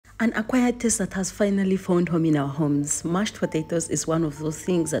An acquired taste that has finally found home in our homes. Mashed potatoes is one of those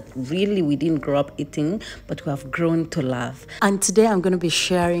things that really we didn't grow up eating, but we have grown to love. And today I'm going to be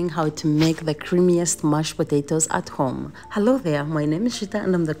sharing how to make the creamiest mashed potatoes at home. Hello there, my name is Shita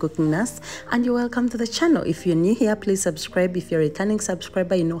and I'm the cooking nurse, and you're welcome to the channel. If you're new here, please subscribe. If you're a returning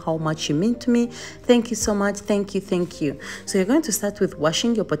subscriber, you know how much you mean to me. Thank you so much. Thank you. So you're going to start with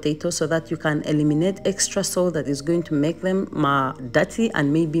washing your potatoes so that you can eliminate extra salt that is going to make them dirty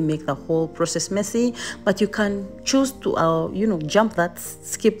and maybe make the whole process messy. But you can choose to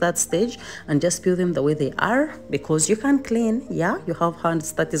skip that stage and just peel them the way they are, because you can clean. Yeah, you have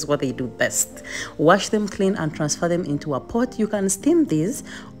hands, that is what they do best. Wash them clean and transfer them into a pot. You can steam these,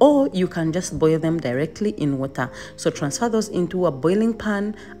 or you can just boil them directly in water. So transfer those into a boiling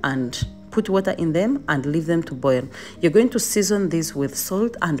pan and put water in them and leave them to boil. You're going to season this with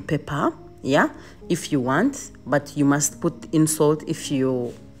salt and pepper, yeah, if you want, but you must put in salt if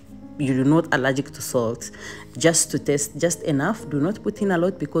you're not allergic to salt, just to taste, just enough. Do not put in a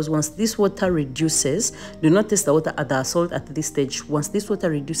lot, because once this water reduces, do not taste the salt at this stage. Once this water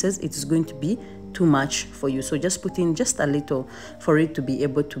reduces, it is going to be too much for you, so just put in just a little for it to be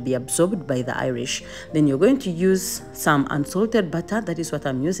able to be absorbed by the Irish. Then you're going to use some unsalted butter, that is what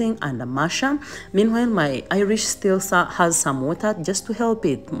I'm using, and a masher. Meanwhile, my Irish still has some water just to help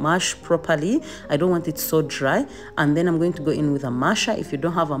it mash properly. I don't want it so dry. And then I'm going to go in with a masher. If you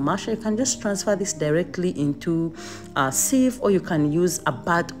don't have a masher, you can just transfer this directly into a sieve, or you can use a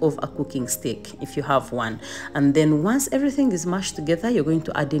butt of a cooking stick if you have one. And then once everything is mashed together, you're going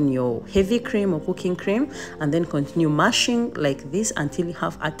to add in your heavy cream or cooking cream, and then continue mashing like this until you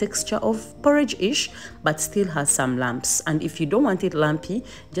have a texture of porridge-ish but still has some lumps. And if you don't want it lumpy,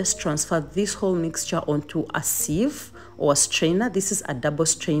 just transfer this whole mixture onto a sieve or a strainer. This is a double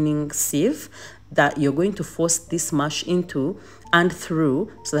straining sieve that you're going to force this mash into and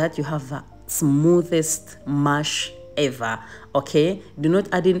through, so that you have the smoothest mash ever. Okay, do not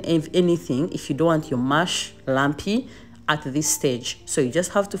add in anything if you don't want your mash lumpy at this stage. So you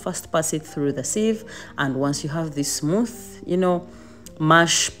just have to first pass it through the sieve, and once you have this smooth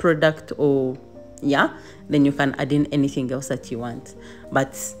mash product, or then you can add in anything else that you want.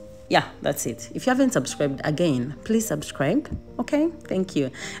 But yeah, that's it. If you haven't subscribed, again, please subscribe. Okay, thank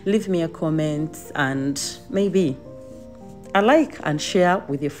you. Leave me a comment and maybe a like, and share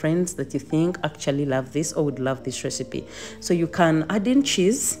with your friends that you think actually love this or would love this recipe. So you can add in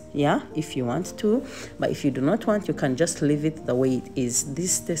cheese, yeah, if you want to, but if you do not want, you can just leave it the way it is.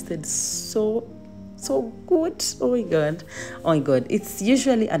 This tasted so good. Oh my god. It's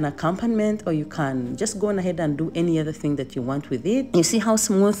usually an accompaniment, or you can just go on ahead and do any other thing that you want with it. You see how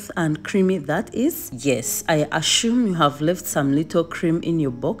smooth and creamy that is? Yes, I assume you have left some little cream in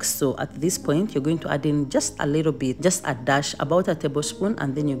your box. So at this point, you're going to add in just a little bit, just a dash, about a tablespoon,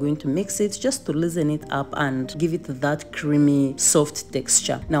 and then you're going to mix it just to loosen it up and give it that creamy, soft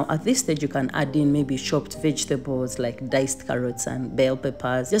texture. Now at this stage, you can add in maybe chopped vegetables like diced carrots and bell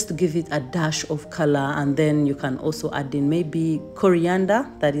peppers, just to give it a dash of color. And then you can also add in maybe coriander,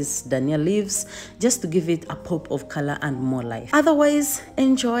 that is dhania leaves, just to give it a pop of color and more life. Otherwise,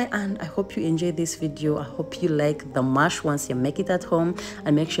 enjoy, and I hope you enjoy this video. I hope you like the mash once you make it at home,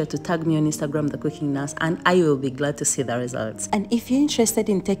 and make sure to tag me on Instagram, The Cooking Nurse, and I will be glad to see the results. And if you're interested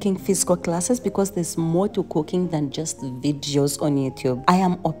in taking physical classes, because there's more to cooking than just videos on YouTube, I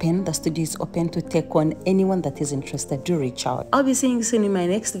am open. The studio is open to take on anyone that is interested. Do reach out. I'll be seeing you soon in my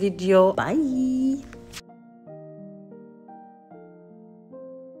next video. Bye.